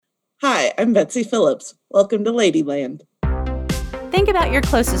Hi, I'm Betsy Phillips. Welcome to Ladyland. Think about your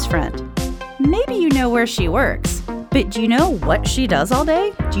closest friend. Maybe you know where she works, but do you know what she does all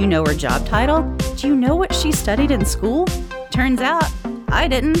day? Do you know her job title? Do you know what she studied in school? Turns out, I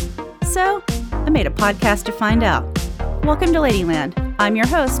didn't. So, I made a podcast to find out. Welcome to Ladyland. I'm your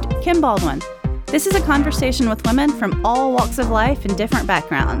host, Kim Baldwin. This is a conversation with women from all walks of life and different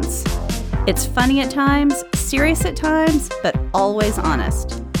backgrounds. It's funny at times, serious at times, but always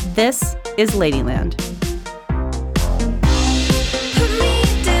honest. This is Ladyland.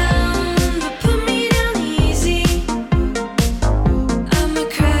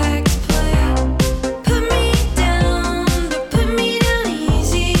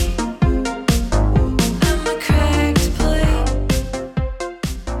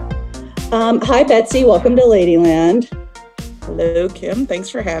 Hi, Betsy. Welcome to Ladyland. Hello, Kim. Thanks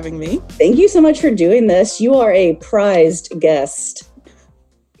for having me. Thank you so much for doing this. You are a prized guest.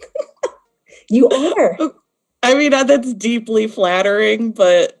 You are. I mean, that's deeply flattering,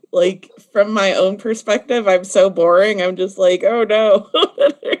 but like from my own perspective, I'm so boring. I'm just like, oh no.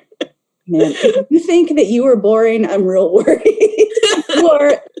 Man, if you think that you are boring, I'm real worried. You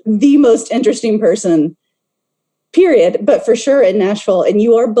are the most interesting person, period, but for sure in Nashville, and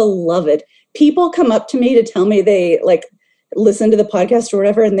you are beloved. People come up to me to tell me they like listen to the podcast or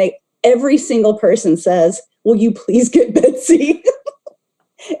whatever, and every single person says, will you please get Betsy?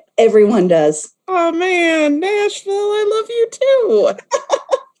 Everyone does. Oh man, Nashville, I love you too.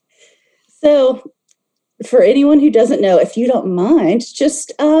 So for anyone who doesn't know, if you don't mind,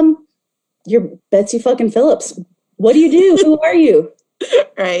 just you're Betsy fucking Phillips. What do you do? Who are you?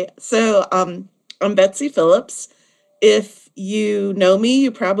 Right. So I'm Betsy Phillips. If you know me,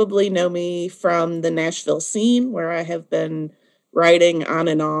 you probably know me from the Nashville scene, where I have been writing on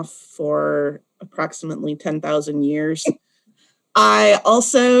and off for approximately 10,000 years. I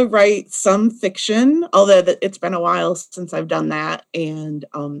also write some fiction, although it's been a while since I've done that, and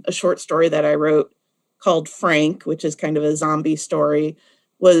a short story that I wrote called Frank, which is kind of a zombie story,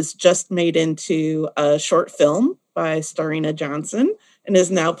 was just made into a short film by Starina Johnson and is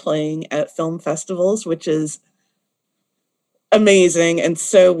now playing at film festivals, which is amazing and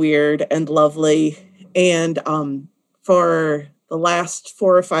so weird and lovely. And for the last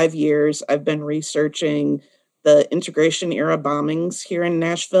 4 or 5 years, I've been researching the integration era bombings here in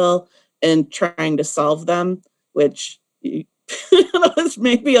Nashville and trying to solve them, which was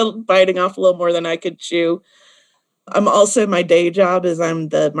maybe biting off a little more than I could chew. I'm also, my day job is I'm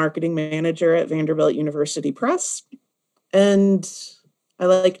the marketing manager at Vanderbilt University Press. And I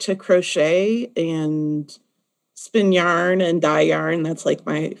like to crochet and spin yarn and dye yarn. That's like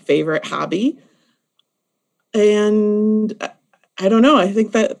my favorite hobby. And I don't know. I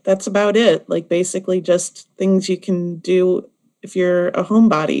think that's about it. Like basically just things you can do if you're a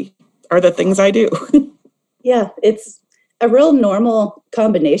homebody are the things I do. Yeah, it's a real normal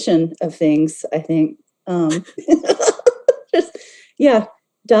combination of things, I think. Just, yeah,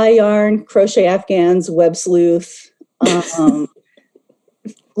 dye yarn, crochet Afghans, web sleuth,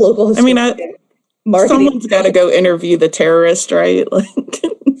 local historian, marketing. Someone's got to go interview the terrorist, right? Like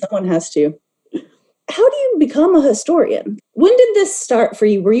someone has to. How do you become a historian? When did this start for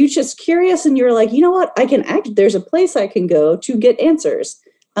you? Were you just curious and you were like, you know what, there's a place I can go to get answers.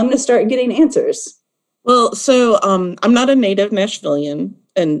 I'm going to start getting answers. Well, so I'm not a native Nashvilleian,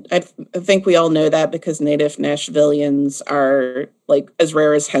 and I think we all know that because native Nashvilleians are like as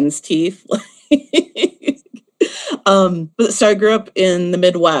rare as hen's teeth. But so I grew up in the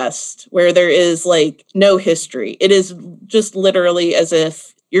Midwest where there is like no history. It is just literally as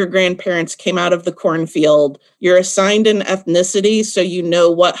if your grandparents came out of the cornfield. You're assigned an ethnicity so you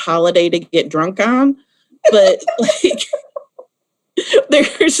know what holiday to get drunk on. But like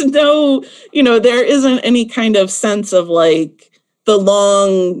there's no, there isn't any kind of sense of like the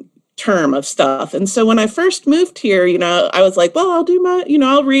long term of stuff. And so when I first moved here, I was like, well, I'll do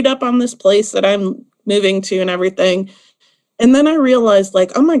I'll read up on this place that I'm moving to and everything. And then I realized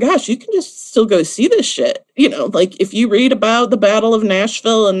like, oh my gosh, you can just still go see this shit. Like if you read about the Battle of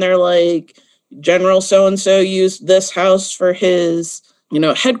Nashville and they're like, General so-and-so used this house for his,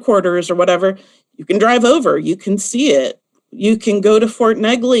 headquarters or whatever, you can drive over, you can see it. You can go to Fort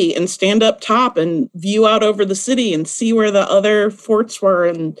Negley and stand up top and view out over the city and see where the other forts were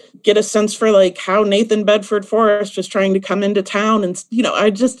and get a sense for like how Nathan Bedford Forrest was trying to come into town. And, I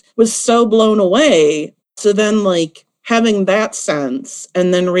just was so blown away. So then like having that sense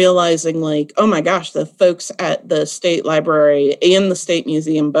and then realizing like, oh my gosh, the folks at the State Library and the State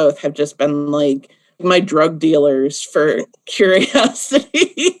Museum both have just been like my drug dealers for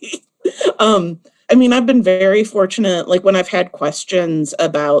curiosity. I've been very fortunate, like when I've had questions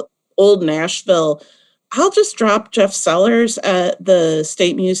about old Nashville, I'll just drop Jeff Sellers at the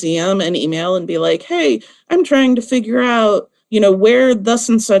State Museum an email and be like, hey, I'm trying to figure out, where thus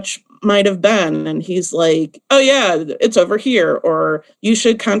and such might have been. And he's like, oh yeah, it's over here. Or you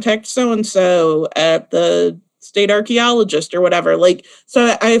should contact so-and-so at the state archaeologist or whatever. Like,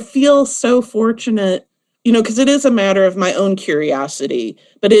 so I feel so fortunate, because it is a matter of my own curiosity,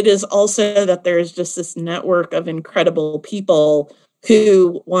 but it is also that there's just this network of incredible people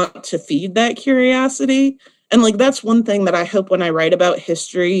who want to feed that curiosity. And like, that's one thing that I hope when I write about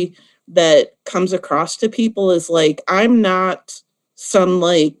history that comes across to people is like, I'm not some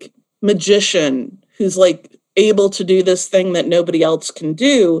like magician who's like able to do this thing that nobody else can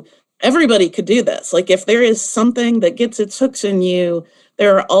do. Everybody could do this. Like, if there is something that gets its hooks in you,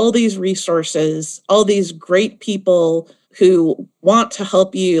 there are all these resources, all these great people who want to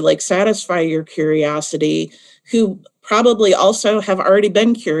help you like satisfy your curiosity, who probably also have already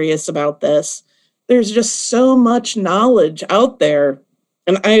been curious about this. There's just so much knowledge out there.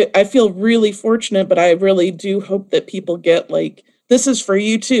 And I feel really fortunate, but I really do hope that people get like, this is for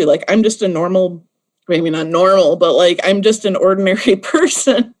you too. Like, I'm just a normal, maybe not normal, but like, I'm just an ordinary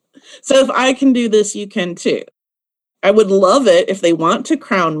person. So if I can do this, you can too. I would love it if they want to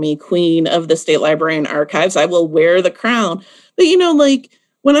crown me queen of the State Library and Archives. I will wear the crown. But, like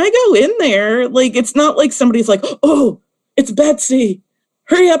when I go in there, like, it's not like somebody's like, oh, it's Betsy.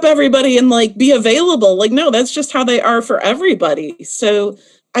 Hurry up, everybody, and like be available. Like, no, that's just how they are for everybody. So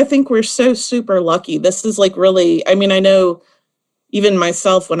I think we're so super lucky. This is like really, I mean, I know even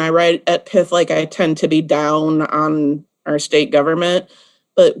myself, when I write at Pith, like I tend to be down on our state government,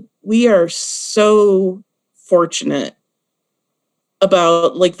 but we are so fortunate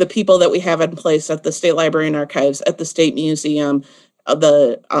about like the people that we have in place at the State Library and Archives, at the State Museum.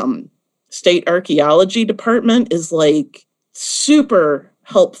 The State Archaeology Department is like super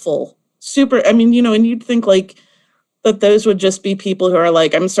helpful, I mean, and you'd think like that those would just be people who are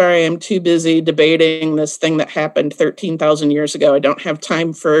like, I'm sorry, I'm too busy debating this thing that happened 13,000 years ago. I don't have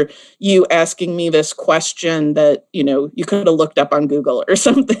time for you asking me this question that, you could have looked up on Google or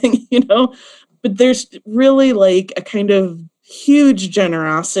something, But there's really like a kind of huge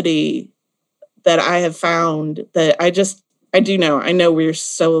generosity that I have found that I know we're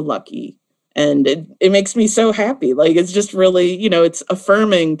so lucky. And it makes me so happy. Like, it's just really, it's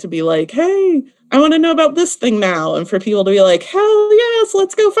affirming to be like, hey, I want to know about this thing now. And for people to be like, hell yes,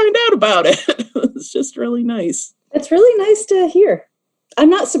 let's go find out about it. It's just really nice. It's really nice to hear. I'm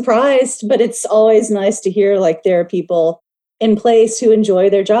not surprised, but it's always nice to hear like there are people in place who enjoy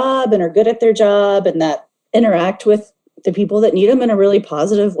their job and are good at their job and that interact with the people that need them in a really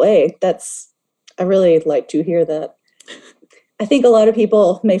positive way. I really like to hear that. I think a lot of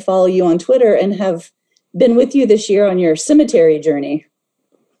people may follow you on Twitter and have been with you this year on your cemetery journey.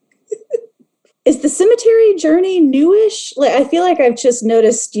 Is the cemetery journey newish? Like, I feel like I've just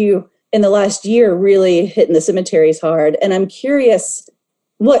noticed you in the last year really hitting the cemeteries hard. And I'm curious,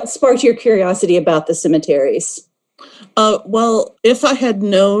 what sparked your curiosity about the cemeteries? Well, if I had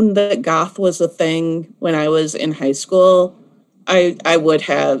known that goth was a thing when I was in high school, I would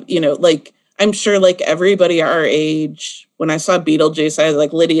have, I'm sure like everybody our age, when I saw Beetlejuice, I was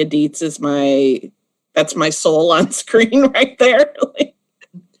like, Lydia Dietz is that's my soul on screen right there.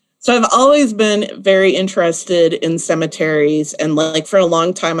 So I've always been very interested in cemeteries. And like for a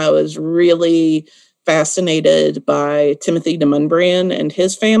long time, I was really fascinated by Timothy de Montbriand and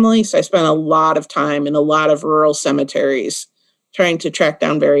his family. So I spent a lot of time in a lot of rural cemeteries trying to track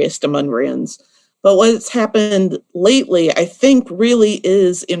down various de Montbriands. But what's happened lately, I think really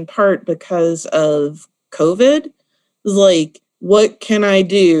is in part because of COVID. Like, what can I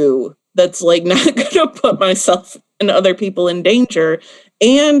do that's like not going to put myself and other people in danger?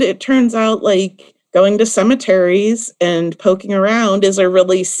 And it turns out like going to cemeteries and poking around is a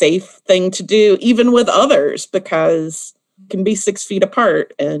really safe thing to do, even with others, because you can be 6 feet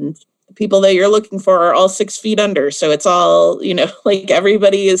apart and the people that you're looking for are all 6 feet under. So it's all, like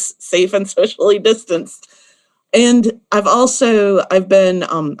everybody is safe and socially distanced. And I'm on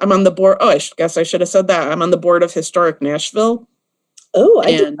the board. Oh, I guess I should have said that. I'm on the board of Historic Nashville. Oh,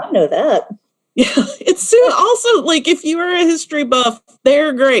 I did not know that. Yeah, it's also like if you are a history buff,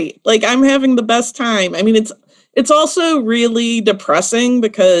 they're great. Like I'm having the best time. I mean, it's also really depressing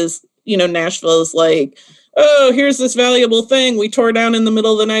because, Nashville is like, oh, here's this valuable thing we tore down in the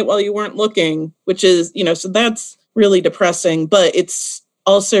middle of the night while you weren't looking, which is, so that's really depressing, but it's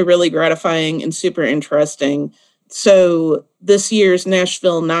also really gratifying and super interesting. So this year's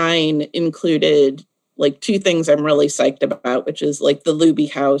Nashville 9 included like 2 things I'm really psyched about, which is like the Luby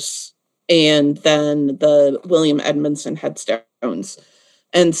House and then the William Edmondson headstones.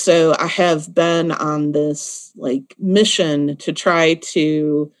 And so I have been on this like mission to try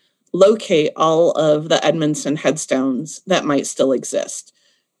to locate all of the Edmondson headstones that might still exist.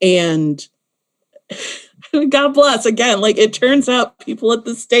 And God bless, again, like it turns out people at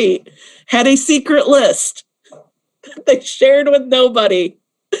the state had a secret list they shared with nobody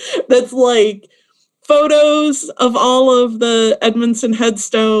that's like photos of all of the Edmondson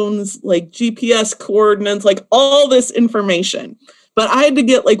headstones, like GPS coordinates, like all this information. But I had to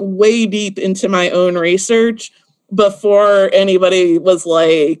get like way deep into my own research before anybody was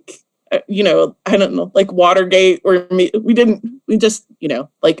like, you know, I don't know, like Watergate or me. We just, you know,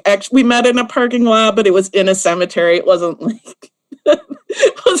 like actually we met in a parking lot, but it was in a cemetery. It wasn't like,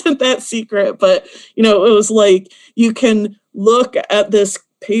 it wasn't that secret, but you know, it was like, you can look at this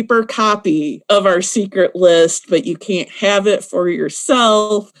paper copy of our secret list, but you can't have it for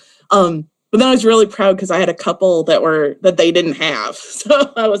yourself. But then I was really proud because I had a couple that they didn't have.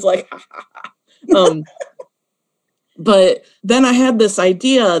 So I was like, ha, ha, ha. But then I had this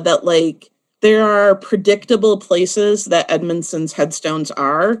idea that like there are predictable places that Edmondson's headstones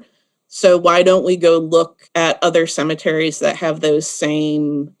are. So why don't we go look at other cemeteries that have those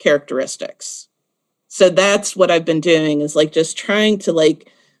same characteristics? So that's what I've been doing, is like just trying to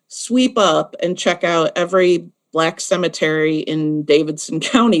like sweep up and check out every Black cemetery in Davidson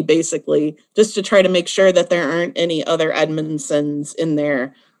County, basically, just to try to make sure that there aren't any other Edmondsons in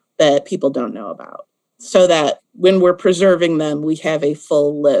there that people don't know about, so that when we're preserving them, we have a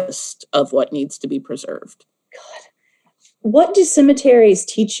full list of what needs to be preserved. God. What do cemeteries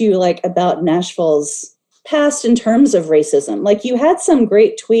teach you like about Nashville's past in terms of racism? Like you had some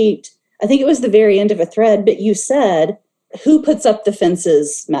great tweet, I think it was the very end of a thread, but you said, who puts up the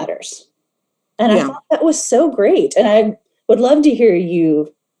fences matters. And I thought that was so great. And I would love to hear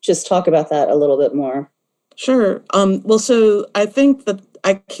you just talk about that a little bit more. Sure. Well, so I think that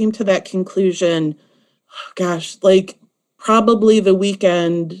I came to that conclusion, like probably the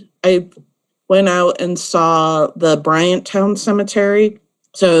weekend I went out and saw the Bryanttown Cemetery.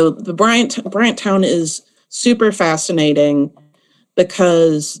 So the Bryanttown is super fascinating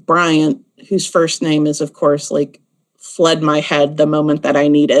because Bryant, whose first name is, of course, like fled my head the moment that I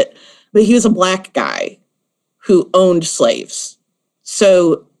need it, but he was a Black guy who owned slaves.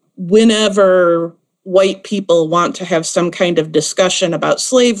 So whenever white people want to have some kind of discussion about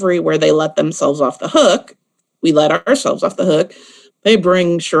slavery where they let themselves off the hook, we let ourselves off the hook, they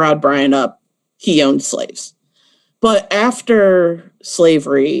bring Sherrod Bryant up. He owned slaves. But after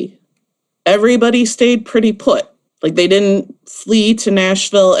slavery, everybody stayed pretty put. Like they didn't flee to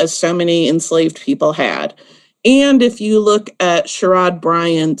Nashville as so many enslaved people had. And if you look at Sherrod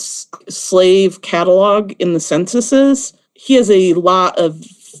Bryant's slave catalog in the censuses, he has a lot of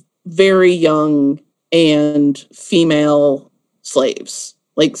very young and female slaves,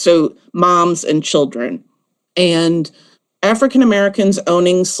 like so moms and children. And African Americans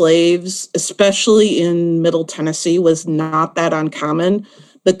owning slaves, especially in Middle Tennessee, was not that uncommon,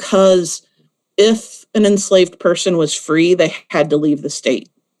 because if an enslaved person was free, they had to leave the state.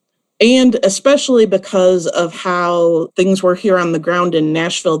 And especially because of how things were here on the ground in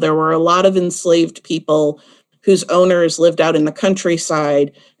Nashville, there were a lot of enslaved people whose owners lived out in the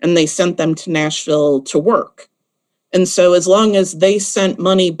countryside, and they sent them to Nashville to work. And so as long as they sent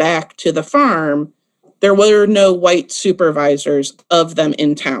money back to the farm, there were no white supervisors of them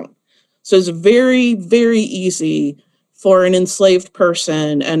in town. So it's very, very easy for an enslaved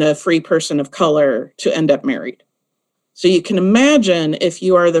person and a free person of color to end up married. So you can imagine if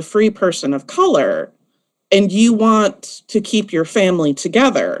you are the free person of color and you want to keep your family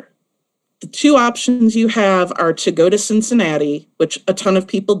together, the two options you have are to go to Cincinnati, which a ton of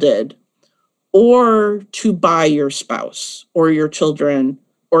people did, or to buy your spouse or your children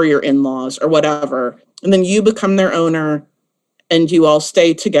or your in-laws or whatever. And then you become their owner and you all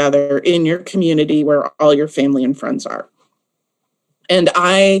stay together in your community where all your family and friends are. And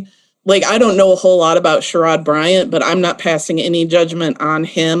I don't know a whole lot about Sherrod Bryant, but I'm not passing any judgment on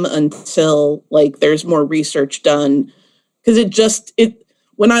him until there's more research done. Because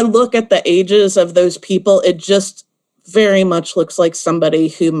when I look at the ages of those people, it just very much looks like somebody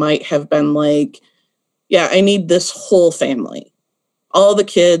who might have been I need this whole family. All the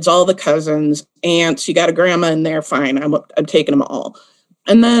kids, all the cousins, aunts, you got a grandma in there, fine, I'm taking them all.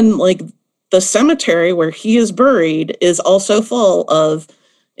 And then the cemetery where he is buried is also full of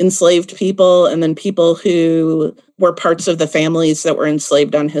enslaved people and then people who were parts of the families that were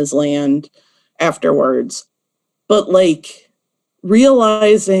enslaved on his land afterwards. But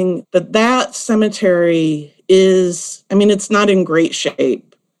realizing that cemetery is, it's not in great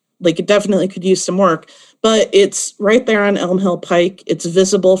shape. It definitely could use some work, but it's right there on Elm Hill Pike. It's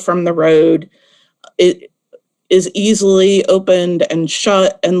visible from the road. It is easily opened and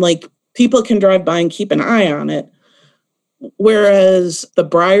shut, and like people can drive by and keep an eye on it. Whereas the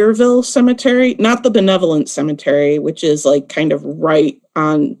Briarville Cemetery, not the Benevolent Cemetery, which is like kind of right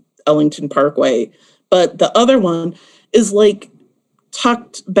on Ellington Parkway, but the other one is like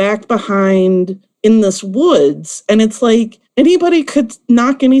tucked back behind in this woods. And it's like anybody could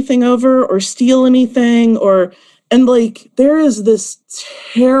knock anything over or steal anything, and like there is this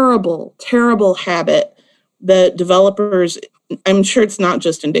terrible, terrible habit that developers, I'm sure it's not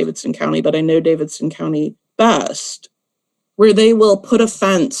just in Davidson County, but I know Davidson County best, where they will put a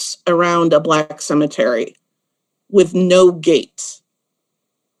fence around a Black cemetery with no gate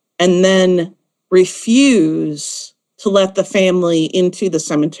and then refuse to let the family into the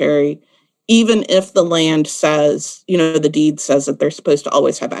cemetery, even if the land says, the deed says that they're supposed to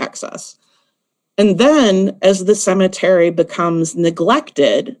always have access. And then as the cemetery becomes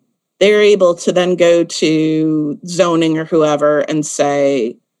neglected, they're able to then go to zoning or whoever and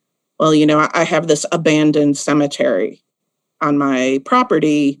say, well, I have this abandoned cemetery on my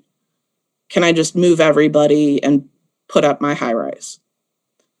property. Can I just move everybody and put up my high rise?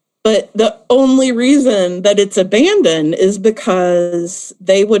 But the only reason that it's abandoned is because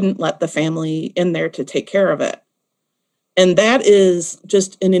they wouldn't let the family in there to take care of it. And that is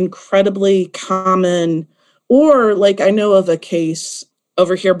just an incredibly common, or like I know of a case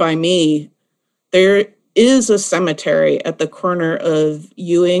over here by me, there is a cemetery at the corner of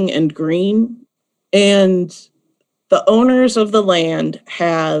Ewing and Green, and the owners of the land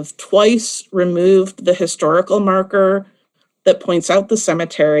have twice removed the historical marker that points out the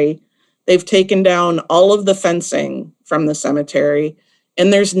cemetery. They've taken down all of the fencing from the cemetery.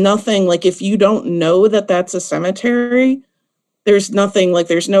 And there's nothing, like if you don't know that that's a cemetery, there's nothing, like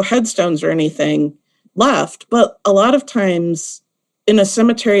there's no headstones or anything left. But a lot of times in a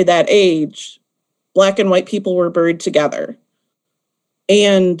cemetery that age, Black and white people were buried together.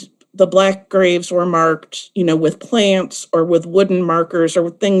 And the Black graves were marked, with plants or with wooden markers or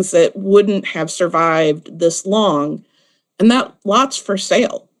with things that wouldn't have survived this long. And that lot's for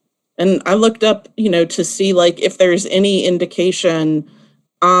sale. And I looked up, to see like if there's any indication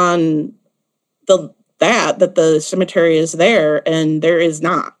on that the cemetery is there, and there is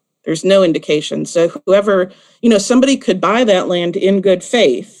not. There's no indication. So whoever, somebody could buy that land in good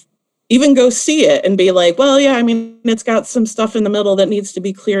faith, even go see it and be like, well, yeah, it's got some stuff in the middle that needs to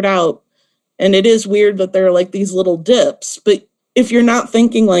be cleared out. And it is weird that there are like these little dips. But if you're not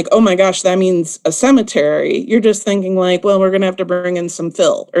thinking like, oh my gosh, that means a cemetery, you're just thinking like, well, we're going to have to bring in some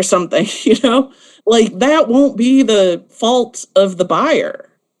fill or something, like that won't be the fault of the buyer.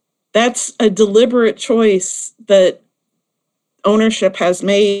 That's a deliberate choice that ownership has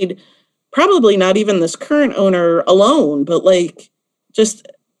made, probably not even this current owner alone, but like just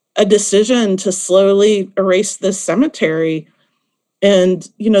a decision to slowly erase this cemetery. And,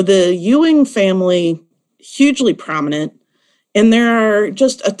 the Ewing family, hugely prominent. And there are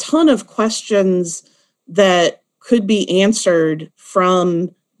just a ton of questions that could be answered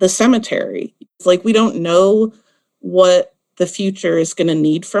from the cemetery. It's like we don't know what the future is going to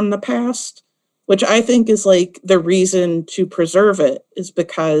need from the past, which I think is like the reason to preserve it, is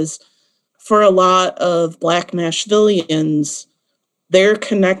because for a lot of Black Nashvillians, their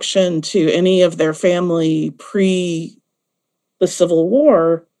connection to any of their family pre the Civil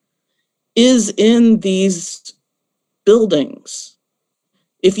War is in these buildings.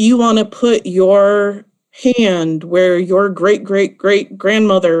 If you want to put your hand where your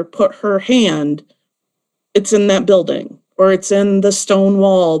great-great-great-grandmother put her hand, it's in that building, or it's in the stone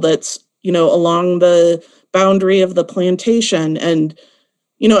wall that's, along the boundary of the plantation. And,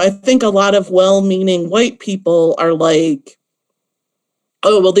 I think a lot of well-meaning white people are like,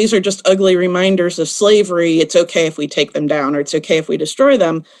 oh, well, these are just ugly reminders of slavery. It's okay if we take them down, or it's okay if we destroy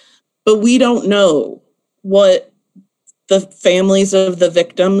them. But we don't know what the families of the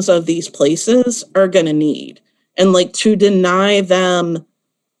victims of these places are going to need. And like to deny them,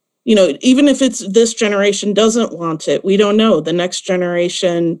 even if it's this generation doesn't want it, we don't know. The next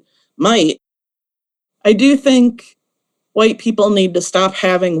generation might. I do think white people need to stop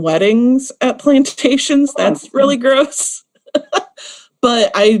having weddings at plantations. That's really gross.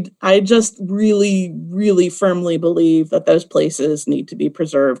 But I just really, really firmly believe that those places need to be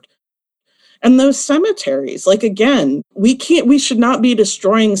preserved. And those cemeteries, like, again, we should not be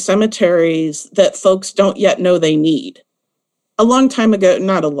destroying cemeteries that folks don't yet know they need. A long time ago,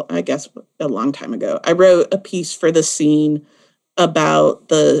 a long time ago, I wrote a piece for The Scene about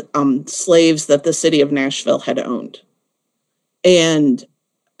the slaves that the city of Nashville had owned. And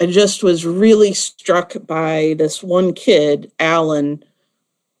I just was really struck by this one kid, Alan,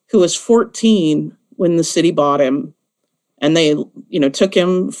 who was 14 when the city bought him. And they, took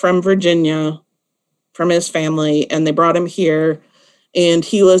him from Virginia, from his family, and they brought him here. And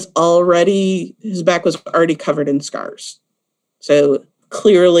his back was already covered in scars. So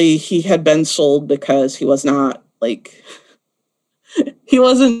clearly he had been sold because he was not he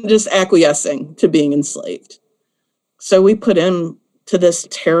wasn't just acquiescing to being enslaved. So we put him to this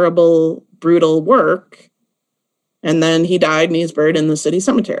terrible, brutal work. And then he died and he's buried in the city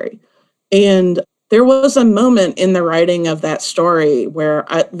cemetery. And there was a moment in the writing of that story where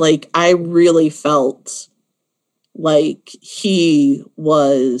I really felt like he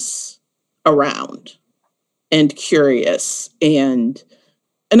was around and curious. And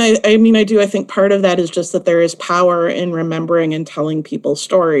I think part of that is just that there is power in remembering and telling people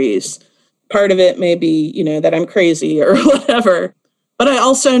stories. Part of it may be, that I'm crazy or whatever. But I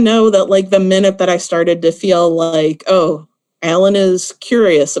also know that the minute that I started to feel like, oh, Alan is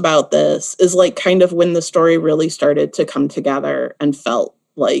curious about this is kind of when the story really started to come together and felt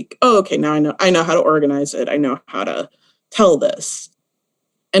like, oh, okay, now I know how to organize it. I know how to tell this.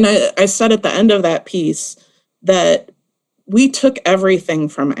 And I said at the end of that piece that we took everything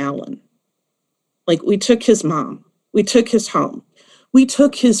from Alan. We took his mom, we took his home, we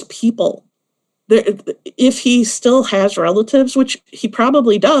took his people. If he still has relatives, which he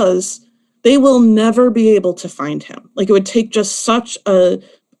probably does, they will never be able to find him. It would take just such a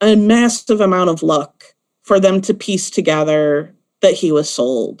massive amount of luck for them to piece together that he was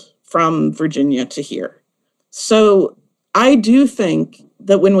sold from Virginia to here. So I do think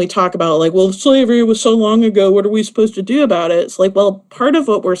that when we talk about slavery was so long ago, what are we supposed to do about it? It's part of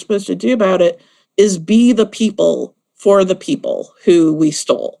what we're supposed to do about it is be the people for the people who we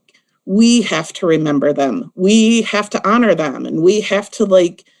stole. We have to remember them. We have to honor them. And we have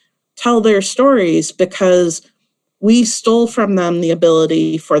to tell their stories because we stole from them the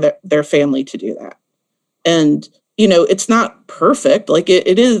ability for their family to do that. And, it's not perfect.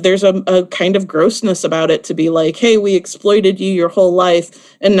 It is, there's a kind of grossness about it to be hey, we exploited you your whole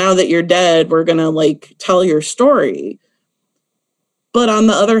life. And now that you're dead, we're going to tell your story. But on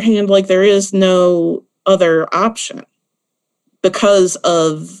the other hand, there is no other option because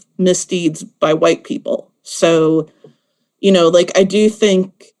of misdeeds by white people. So, I do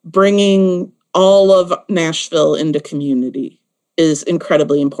think bringing all of Nashville into community is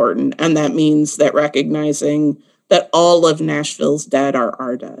incredibly important. And that means that recognizing that all of Nashville's dead are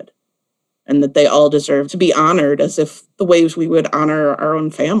our dead and that they all deserve to be honored as if the ways we would honor our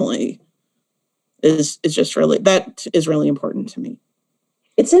own family is really important to me.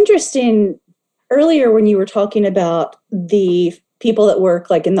 It's interesting. Earlier, when you were talking about the people that work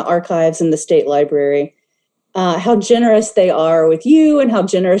in the archives and the state library, how generous they are with you and how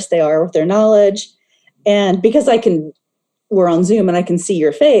generous they are with their knowledge. And because we're on Zoom and I can see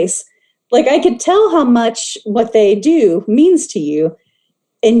your face, I could tell how much what they do means to you.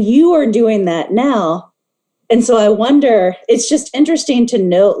 And you are doing that now. And so I wonder, it's just interesting to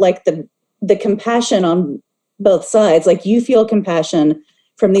note the compassion on both sides. You feel compassion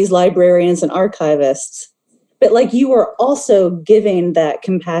from these librarians and archivists, but you are also giving that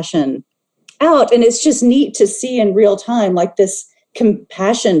compassion out. And it's just neat to see in real time, this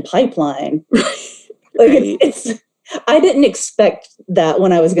compassion pipeline. Right. I didn't expect that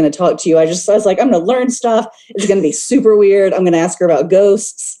when I was going to talk to you. I was I'm going to learn stuff. It's going to be super weird. I'm going to ask her about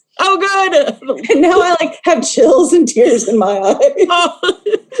ghosts. Oh, good. And now I have chills and tears in my eyes. Oh.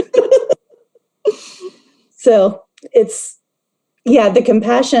 So the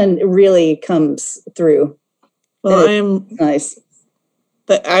compassion really comes through. Well, nice.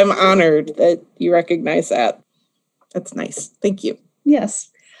 I'm honored that you recognize that. That's nice. Thank you. Yes.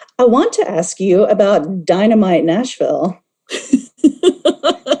 I want to ask you about Dynamite Nashville.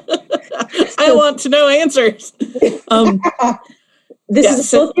 I want to know answers. This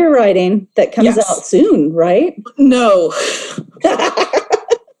is a book you're writing that comes out soon, right? No.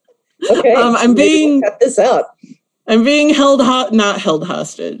 Okay. Cut this out. I'm being not held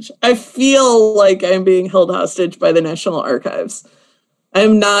hostage. I feel like I'm being held hostage by the National Archives.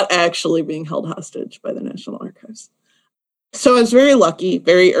 I'm not actually being held hostage by the National Archives. So I was very lucky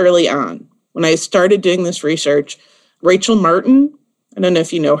very early on when I started doing this research. Rachel Martin, I don't know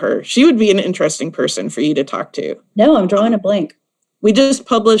if you know her. She would be an interesting person for you to talk to. No, I'm drawing a blank. We just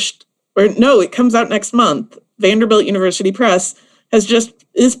published, it comes out next month. Vanderbilt University Press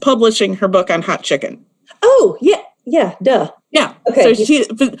is publishing her book on hot chicken. Oh, yeah, duh. Yeah. Okay.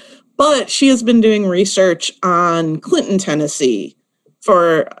 So but she has been doing research on Clinton, Tennessee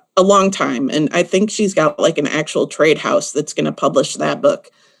for a long time. And I think she's got an actual trade house that's going to publish that book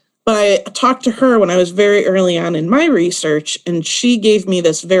But I talked to her when I was very early on in my research, and she gave me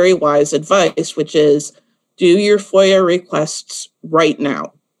this very wise advice, which is do your FOIA requests right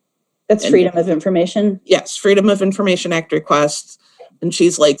now. That's Freedom of Information? Yes, Freedom of Information Act requests. And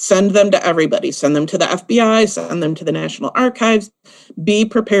she's like, send them to everybody. Send them to the FBI, send them to the National Archives. Be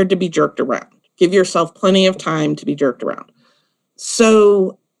prepared to be jerked around. Give yourself plenty of time to be jerked around.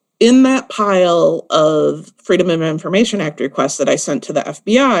 So in that pile of Freedom of Information Act requests that I sent to the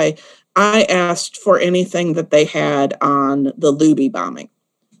FBI, I asked for anything that they had on the Luby bombing.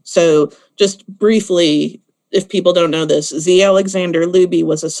 So just briefly, if people don't know this, Z. Alexander Luby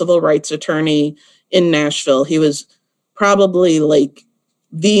was a civil rights attorney in Nashville. He was probably like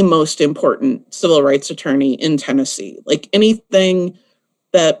the most important civil rights attorney in Tennessee. Like anything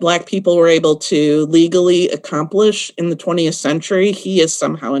that Black people were able to legally accomplish in the 20th century, he is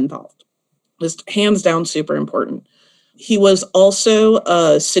somehow involved. Just hands down super important. He was also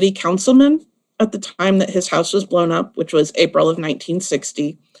a city councilman at the time that his house was blown up, which was April of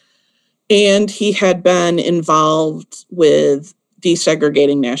 1960. And he had been involved with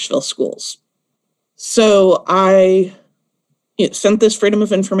desegregating Nashville schools. So I sent this Freedom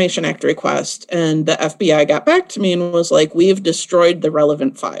of Information Act request, and the FBI got back to me and was like, we've destroyed the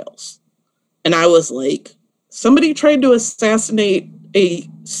relevant files. And I was like, somebody tried to assassinate a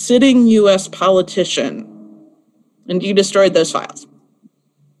sitting U.S. politician, and you destroyed those files.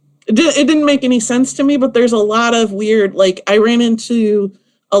 It didn't make any sense to me, but there's a lot of weird, like I ran into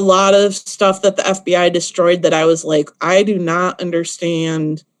a lot of stuff that the FBI destroyed that I was like, I do not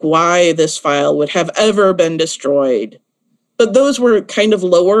understand why this file would have ever been destroyed. But those were kind of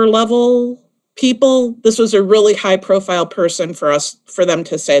lower level people. This was a really high profile person for them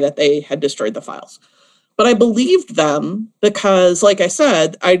to say that they had destroyed the files. But I believed them because, like I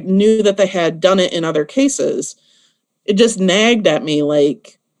said, I knew that they had done it in other cases. It just nagged at me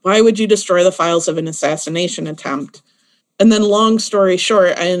like, why would you destroy the files of an assassination attempt? And then long story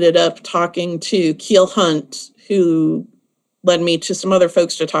short, I ended up talking to Keel Hunt, who led me to some other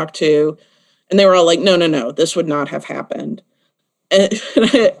folks to talk to. And they were all like, no, this would not have happened. And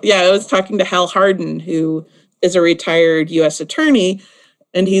I was talking to Hal Hardin, who is a retired U.S. attorney.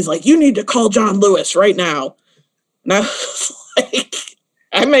 And he's like, you need to call John Lewis right now. And I was like,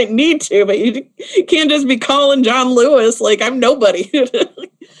 I might need to, but you can't just be calling John Lewis. Like, I'm nobody.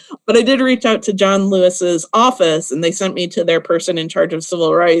 But I did reach out to John Lewis's office, and they sent me to their person in charge of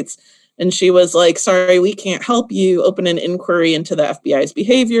civil rights. And she was like, sorry, we can't help you open an inquiry into the FBI's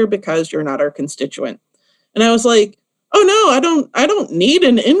behavior because you're not our constituent. And I was like, oh no, I don't need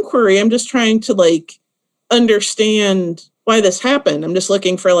an inquiry. I'm just trying to like understand why this happened. I'm just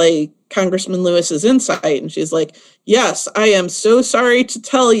looking for like Congressman Lewis's insight. And she's like, yes, I am so sorry to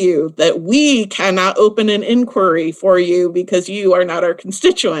tell you that we cannot open an inquiry for you because you are not our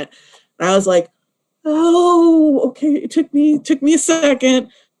constituent. And I was like, oh, okay. It took me a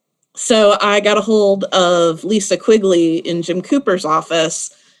second. So I got a hold of Lisa Quigley in Jim Cooper's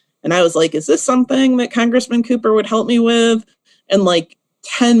office. And I was like, is this something that Congressman Cooper would help me with? And like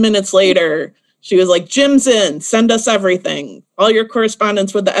 10 minutes later, she was like, Jim's in, send us everything, all your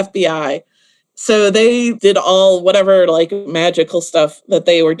correspondence with the FBI. So they did all whatever like magical stuff that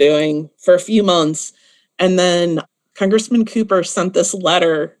they were doing for a few months. And then Congressman Cooper sent this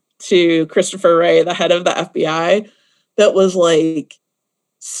letter to Christopher Wray, the head of the FBI, that was like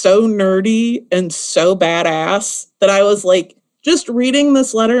so nerdy and so badass that I was like, just reading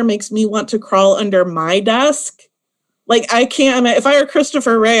this letter makes me want to crawl under my desk. Like, I can't, if I were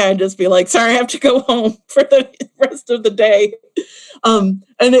Christopher Wray, I'd just be like, sorry, I have to go home for the rest of the day. And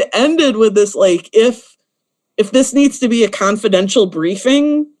it ended with this, like, if this needs to be a confidential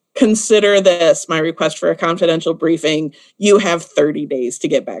briefing, consider this my request for a confidential briefing. You have 30 days to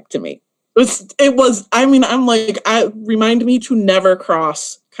get back to me. Remind me to never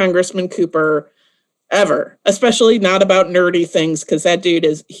cross Congressman Cooper ever, especially not about nerdy things, because that dude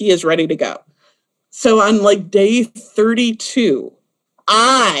is ready to go. So on like day 32,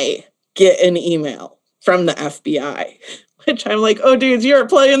 I get an email from the FBI, which I'm like, oh, dudes, you're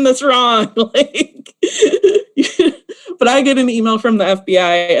playing this wrong. Like, but I get an email from the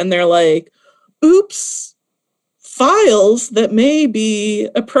FBI and they're like, oops, files that may be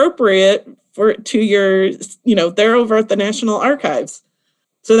appropriate to your, they're over at the National Archives.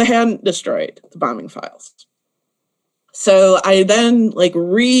 So they hadn't destroyed the bombing files. So I then like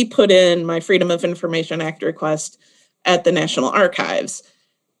re-put in my Freedom of Information Act request at the National Archives.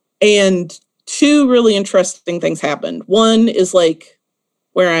 And two really interesting things happened. One is like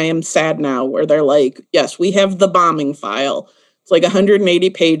where I am sad now, where they're like, yes, we have the bombing file. It's like 180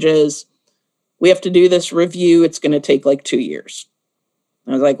 pages. We have to do this review. It's going to take like 2 years.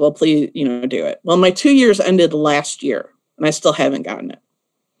 I was like, well, please, do it. Well, my 2 years ended last year and I still haven't gotten it.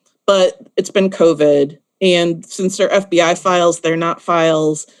 But it's been COVID. And since they're FBI files, they're not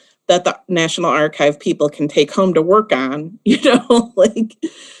files that the National Archive people can take home to work on,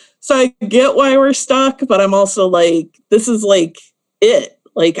 so I get why we're stuck, but I'm also like, this is like it.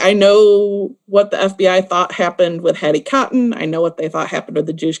 Like, I know what the FBI thought happened with Hattie Cotton. I know what they thought happened with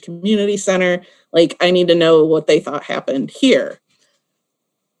the Jewish Community Center. Like, I need to know what they thought happened here.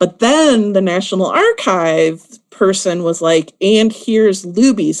 But then the National Archive person was like, and here's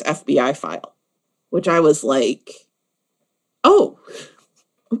Luby's FBI file, which I was like, oh,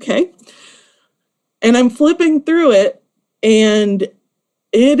 okay. And I'm flipping through it, and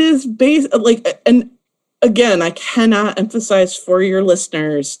it is and again, I cannot emphasize for your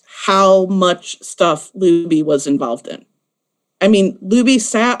listeners how much stuff Luby was involved in. I mean, Luby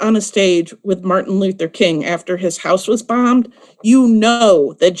sat on a stage with Martin Luther King after his house was bombed. You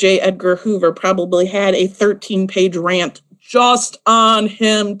know that J. Edgar Hoover probably had a 13-page rant just on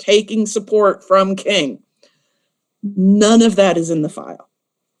him taking support from King. None of that is in the file.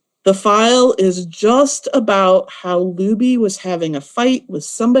 The file is just about how Luby was having a fight with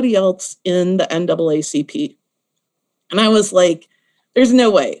somebody else in the NAACP. And I was like, there's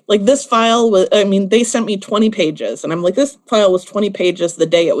no way. Like, this file was, they sent me 20 pages. And I'm like, this file was 20 pages the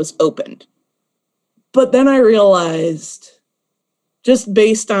day it was opened. But then I realized, just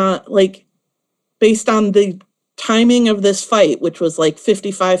based on the timing of this fight, which was like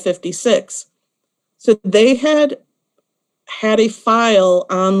 55, 56. So they had a file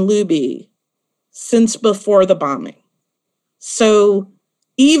on Luby since before the bombing. So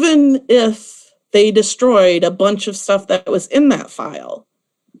even if they destroyed a bunch of stuff that was in that file,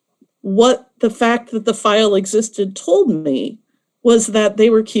 what the fact that the file existed told me was that they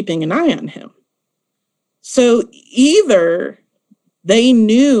were keeping an eye on him. So either they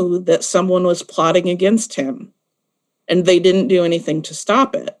knew that someone was plotting against him and they didn't do anything to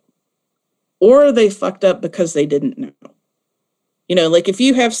stop it, or they fucked up because they didn't know. Like, if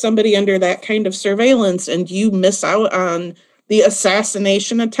you have somebody under that kind of surveillance and you miss out on the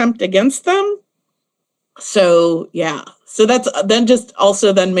assassination attempt against them. So, yeah. So that's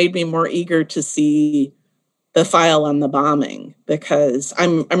then made me more eager to see the file on the bombing, because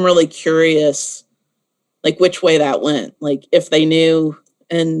I'm really curious, like, which way that went. Like, if they knew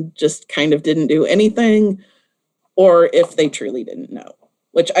and just kind of didn't do anything, or if they truly didn't know,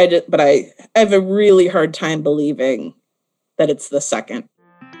 which I did, but I have a really hard time believing that it's the second.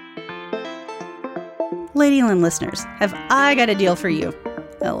 Ladyland listeners, have I got a deal for you?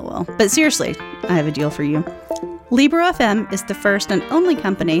 LOL. But seriously, I have a deal for you. Libro FM is the first and only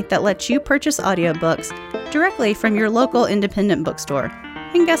company that lets you purchase audiobooks directly from your local independent bookstore.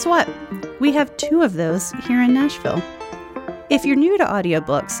 And guess what? We have 2 of those here in Nashville. If you're new to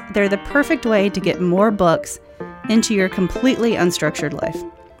audiobooks, they're the perfect way to get more books into your completely unstructured life.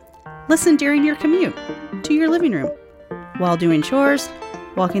 Listen during your commute, to your living room, while doing chores,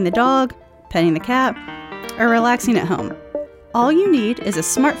 walking the dog, petting the cat, or relaxing at home. All you need is a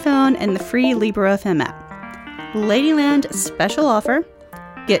smartphone and the free Libro FM app. Ladyland special offer.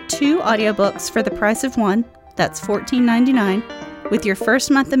 Get 2 audiobooks for the price of 1. That's $14.99 with your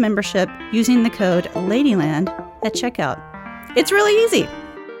first month of membership using the code LADYLAND at checkout. It's really easy.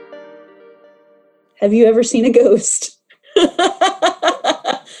 Have you ever seen a ghost?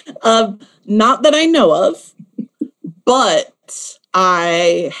 Not that I know of. But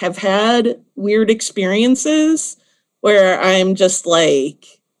I have had weird experiences where I'm just like,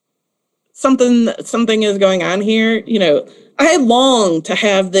 something is going on here. I long to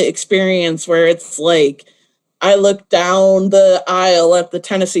have the experience where it's like, I look down the aisle at the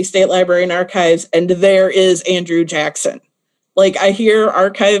Tennessee State Library and Archives, and there is Andrew Jackson. Like, I hear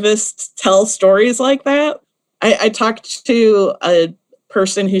archivists tell stories like that. I talked to a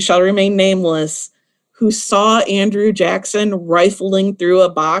person who shall remain nameless who saw Andrew Jackson rifling through a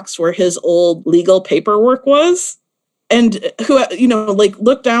box where his old legal paperwork was, and who,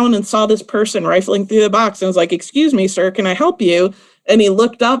 looked down and saw this person rifling through the box and was like, "Excuse me, sir, can I help you?" And he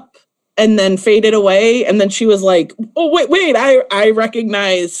looked up and then faded away. And then she was like, "Oh, wait, I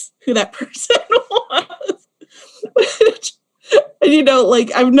recognize who that person was." Which,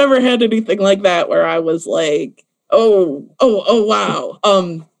 I've never had anything like that where I was like, oh, wow.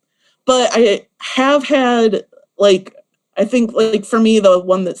 But I have had, I think, for me, the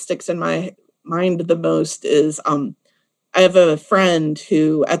one that sticks in my mind the most is, I have a friend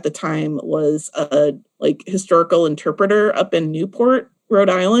who at the time was a historical interpreter up in Newport, Rhode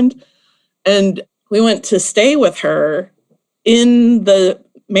Island. And we went to stay with her in the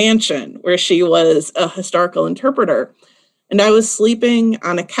mansion where she was a historical interpreter. And I was sleeping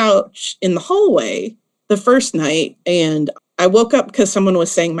on a couch in the hallway the first night, and I woke up because someone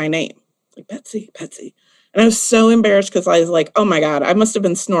was saying my name, like, Betsy, Betsy. And I was so embarrassed because I was like, oh my God, I must have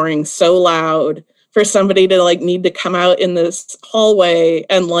been snoring so loud for somebody to like need to come out in this hallway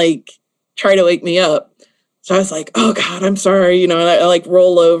and like try to wake me up. So I was like, oh God, I'm sorry. And I like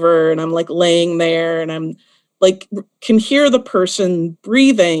roll over and I'm like laying there and I'm like, can hear the person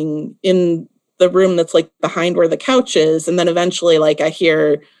breathing in the room that's like behind where the couch is. And then eventually like I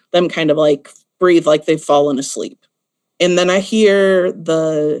hear them kind of like breathe like they've fallen asleep. And then I hear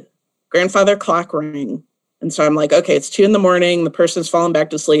the grandfather clock ring. And so I'm like, okay, it's 2 a.m. The person's fallen back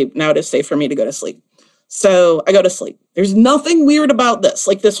to sleep. Now it is safe for me to go to sleep. So I go to sleep. There's nothing weird about this.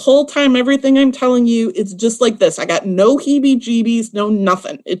 Like this whole time, everything I'm telling you, it's just like this. I got no heebie-jeebies, no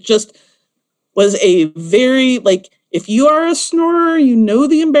nothing. It just was a very, like, if you are a snorer, you know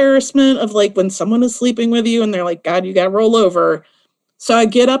the embarrassment of like when someone is sleeping with you and they're like, God, you got to roll over. So I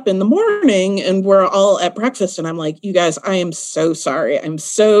get up in the morning and we're all at breakfast and I'm like, you guys, I am so sorry. I'm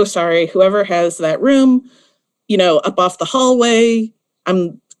so sorry. Whoever has that room, up off the hallway.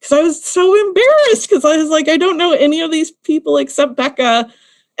 Because I was so embarrassed because I was like, I don't know any of these people except Becca.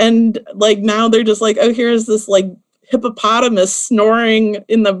 And like now they're just like, oh, here's this like hippopotamus snoring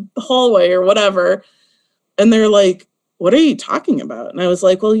in the hallway or whatever. And they're like, what are you talking about? And I was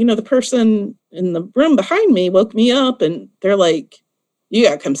like, well, the person in the room behind me woke me up and they're like, you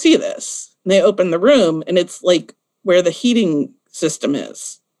gotta come see this. And they open the room and it's like where the heating system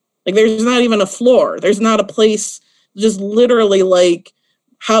is. Like there's not even a floor. There's not a place, just literally like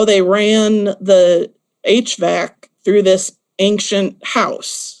how they ran the HVAC through this ancient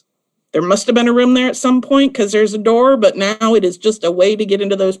house. There must have been a room there at some point because there's a door, but now it is just a way to get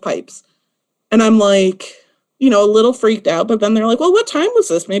into those pipes. And I'm like, a little freaked out, but then they're like, well, what time was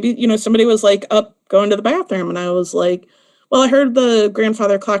this? Maybe, somebody was like up going to the bathroom. And I was like, well, I heard the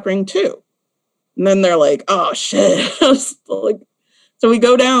grandfather clock ring too. And then they're like, oh shit. I was like, so we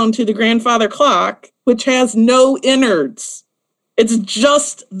go down to the grandfather clock, which has no innards. It's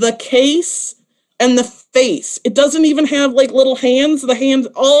just the case and the face. It doesn't even have like little hands. The hands,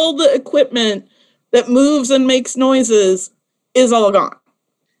 all the equipment that moves and makes noises is all gone.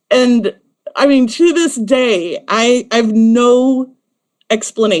 And I mean, to this day, I have no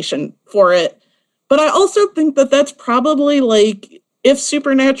explanation for it. But I also think that that's probably like, if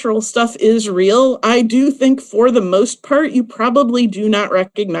supernatural stuff is real, I do think for the most part, you probably do not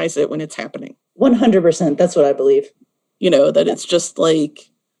recognize it when it's happening. 100%. That's what I believe. That it's just like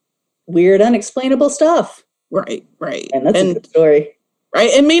weird, unexplainable stuff. Right. And that's a good story. Right.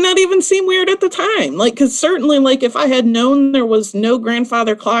 It may not even seem weird at the time. Like, because certainly, like, if I had known there was no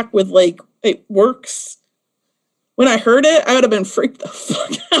grandfather clock with, like, it works, when I heard it, I would have been freaked the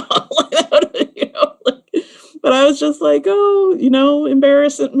fuck out. But I was just like, oh,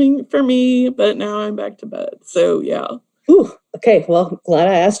 embarrassing for me. But now I'm back to bed. So, yeah. Ooh, okay. Well, glad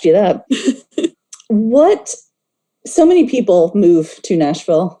I asked you that. So many people move to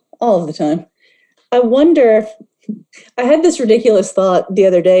Nashville all of the time. I wonder, I had this ridiculous thought the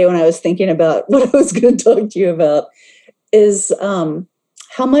other day when I was thinking about what I was going to talk to you about is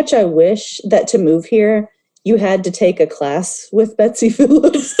how much I wish that to move here, you had to take a class with Betsy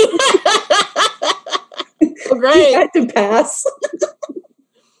Phillips. Oh, great. You had to pass.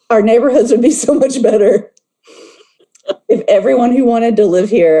 Our neighborhoods would be so much better if everyone who wanted to live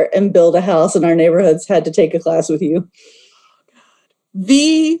here and build a house in our neighborhoods had to take a class with you.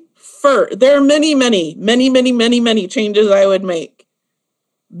 There are many changes I would make.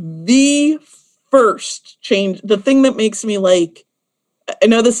 The first change, the thing that makes me like, I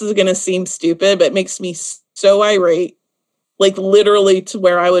know this is going to seem stupid, but it makes me so irate, like literally to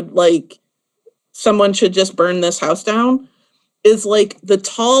where I would like, someone should just burn this house down, is like the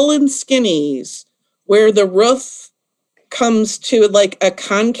tall and skinnies where the roof comes to like a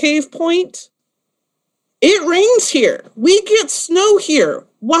concave point. It rains here. We get snow here.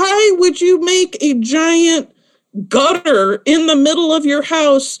 Why would you make a giant gutter in the middle of your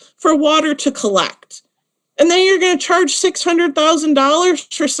house for water to collect? And then you're going to charge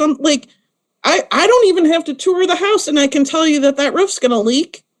 $600,000 for some, like, I don't even have to tour the house and I can tell you that roof's going to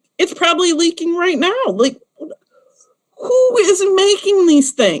leak. It's probably leaking right now. Like, who is making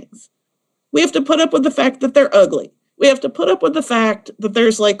these things? We have to put up with the fact that they're ugly. We have to put up with the fact that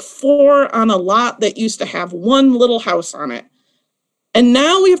there's like 4 on a lot that used to have one little house on it. And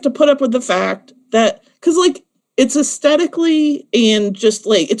now we have to put up with the fact that, because like, it's aesthetically and just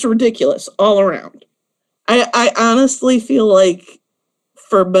like, it's ridiculous all around. I honestly feel like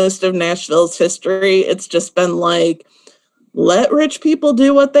for most of Nashville's history, it's just been like, let rich people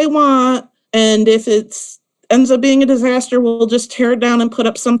do what they want. And if it's ends up being a disaster, we'll just tear it down and put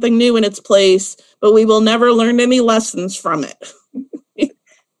up something new in its place, but we will never learn any lessons from it.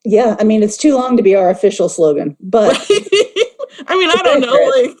 Yeah, I mean, it's too long to be our official slogan, but I mean, I don't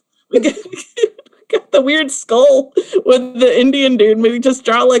know, like we got the weird skull with the Indian dude. Maybe just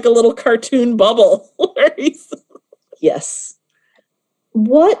draw like a little cartoon bubble where he's yes.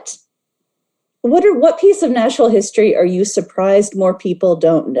 What piece of Nashville history are you surprised more people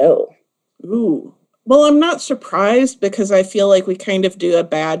don't know? Ooh. Well, I'm not surprised because I feel like we kind of do a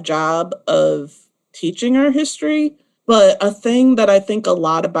bad job of teaching our history. But a thing that I think a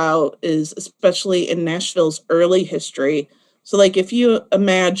lot about is, especially in Nashville's early history. So, like, if you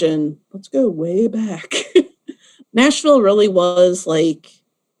imagine, let's go way back. Nashville really was like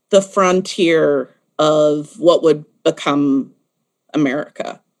the frontier of what would become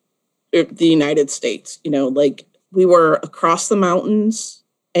America, the United States. You know, like we were across the mountains,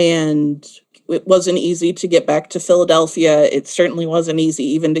 and it wasn't easy to get back to Philadelphia. It certainly wasn't easy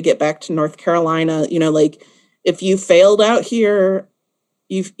even to get back to North Carolina. You know, like if you failed out here,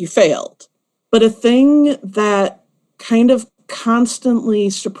 you failed. But a thing that kind of constantly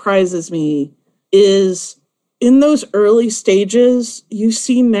surprises me is in those early stages, you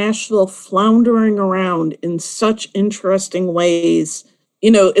see Nashville floundering around in such interesting ways. You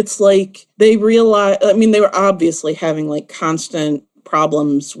know, it's like they realize, I mean, they were obviously having like constant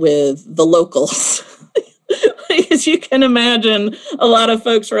problems with the locals. As you can imagine, a lot of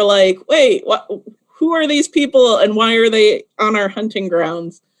folks were like, wait, who are these people and why are they on our hunting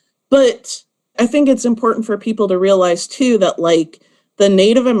grounds? But I think it's important for people to realize too that like the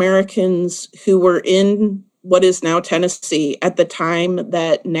Native Americans who were in what is now Tennessee at the time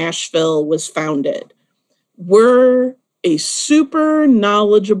that Nashville was founded were a super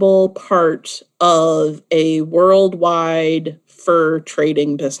knowledgeable part of a worldwide fur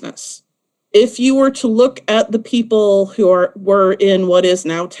trading business. If you were to look at the people who were in what is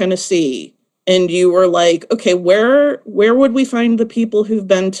now Tennessee, and you were like, okay, where would we find the people who've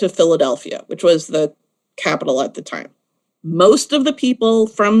been to Philadelphia, which was the capital at the time? Most of the people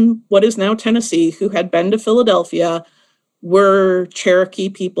from what is now Tennessee who had been to Philadelphia were Cherokee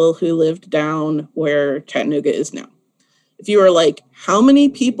people who lived down where Chattanooga is now. If you were like, how many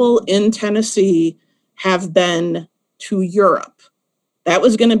people in Tennessee have been to Europe? That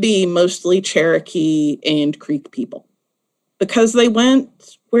was going to be mostly Cherokee and Creek people because they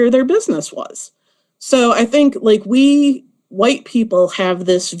went where their business was. So I think like we white people have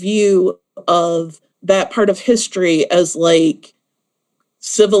this view of that part of history as like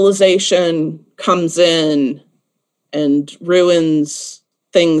civilization comes in and ruins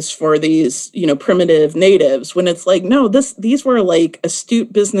things for these, you know, primitive natives, when it's like, no, these were like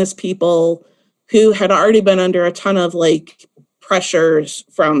astute business people who had already been under a ton of like pressures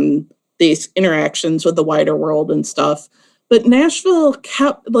from these interactions with the wider world and stuff. But Nashville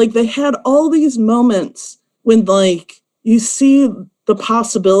kept, like, they had all these moments when, like, you see the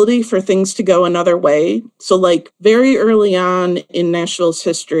possibility for things to go another way. So, like, very early on in Nashville's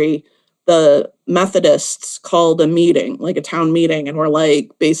history, the Methodists called a meeting, like a town meeting, and were like,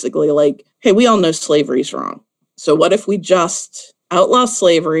 basically like, hey, we all know slavery's wrong. So what if we just outlaw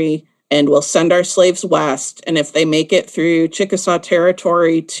slavery and we'll send our slaves west? And if they make it through Chickasaw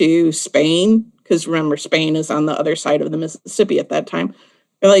territory to Spain, because remember, Spain is on the other side of the Mississippi at that time,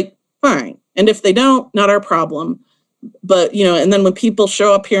 they're like, fine. And if they don't, not our problem. But, you know, and then when people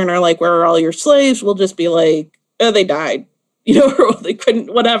show up here and are like, where are all your slaves? We'll just be like, oh, they died, you know, or they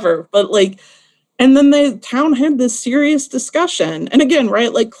couldn't, whatever. But like, and then the town had this serious discussion. And again,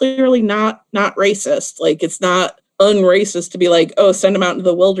 right, like clearly not racist. Like it's not unracist to be like, oh, send them out into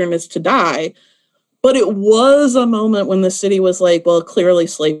the wilderness to die. But it was a moment when the city was like, well, clearly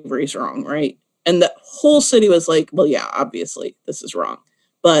slavery's wrong, right? And the whole city was like, well, yeah, obviously this is wrong.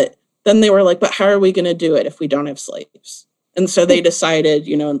 But then they were like, but how are we going to do it if we don't have slaves? And so they decided,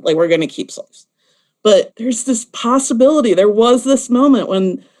 you know, like, we're going to keep slaves. But there's this possibility. There was this moment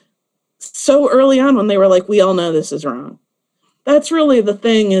when so early on when they were like, we all know this is wrong. That's really the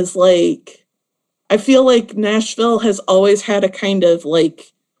thing is like, I feel like Nashville has always had a kind of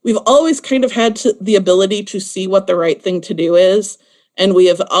like, we've always kind of had the ability to see what the right thing to do is. And we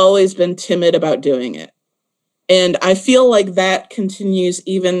have always been timid about doing it. And I feel like that continues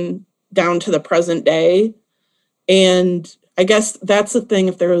even down to the present day. And I guess that's the thing.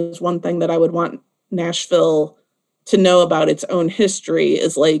 If there was one thing that I would want Nashville to know about its own history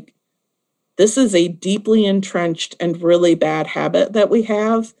is like, this is a deeply entrenched and really bad habit that we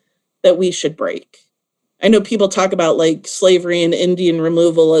have that we should break. I know people talk about like slavery and Indian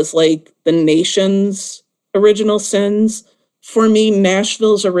removal as like the nation's original sins. For me,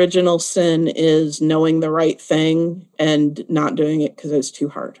 Nashville's original sin is knowing the right thing and not doing it because it's too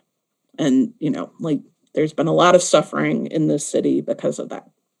hard. And, there's been a lot of suffering in this city because of that.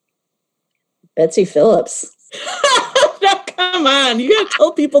 Betsy Phillips. No, come on. You got to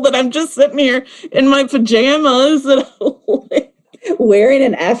tell people that I'm just sitting here in my pajamas. Wearing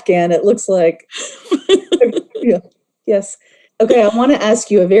an Afghan, it looks like. Yeah. Yes. Okay, I want to ask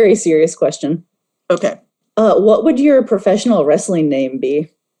you a very serious question. Okay. What would your professional wrestling name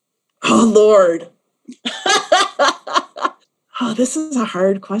be? Oh, Lord. Oh, this is a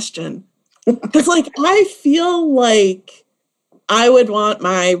hard question. Because, I feel like I would want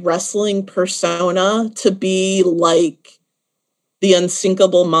my wrestling persona to be like the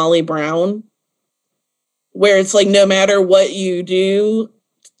unsinkable Molly Brown, where it's like, no matter what you do,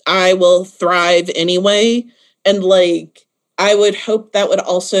 I will thrive anyway. And I would hope that would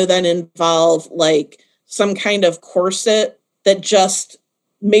also then involve some kind of corset that just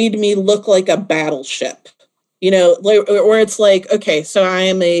made me look like a battleship, where it's okay, so I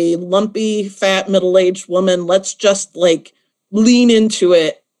am a lumpy, fat, middle-aged woman. Let's just lean into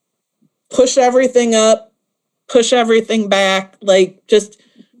it, push everything up, push everything back, just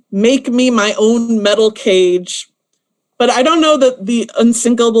make me my own metal cage. But I don't know that the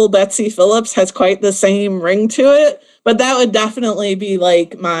unsinkable Betsy Phillips has quite the same ring to it. But that would definitely be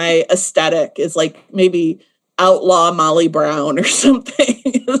my aesthetic is maybe outlaw Molly Brown or something.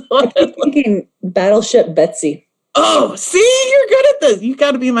 I'm thinking Battleship Betsy. Oh, see, you're good at this. You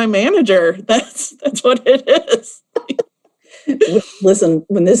got to be my manager. That's what it is. Listen,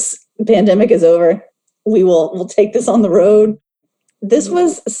 when this pandemic is over, we'll take this on the road. This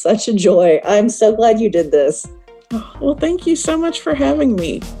was such a joy. I'm so glad you did this. Well, thank you so much for having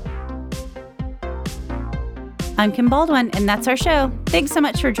me. I'm Kim Baldwin, and that's our show. Thanks so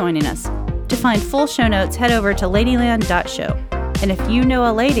much for joining us. To find full show notes, head over to ladyland.show. And if you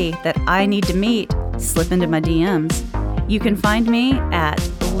know a lady that I need to meet, slip into my DMs. You can find me at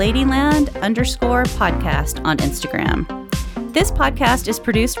ladyland_podcast on Instagram. This podcast is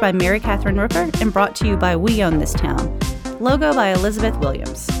produced by Mary Catherine Rooker and brought to you by We Own This Town. Logo by Elizabeth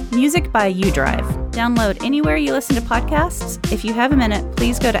Williams. Music by UDrive. Download anywhere you listen to podcasts. If you have a minute,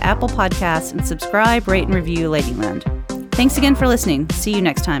 please go to Apple Podcasts and subscribe, rate, and review Ladyland. Thanks again for listening. See you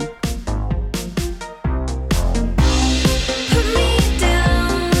next time.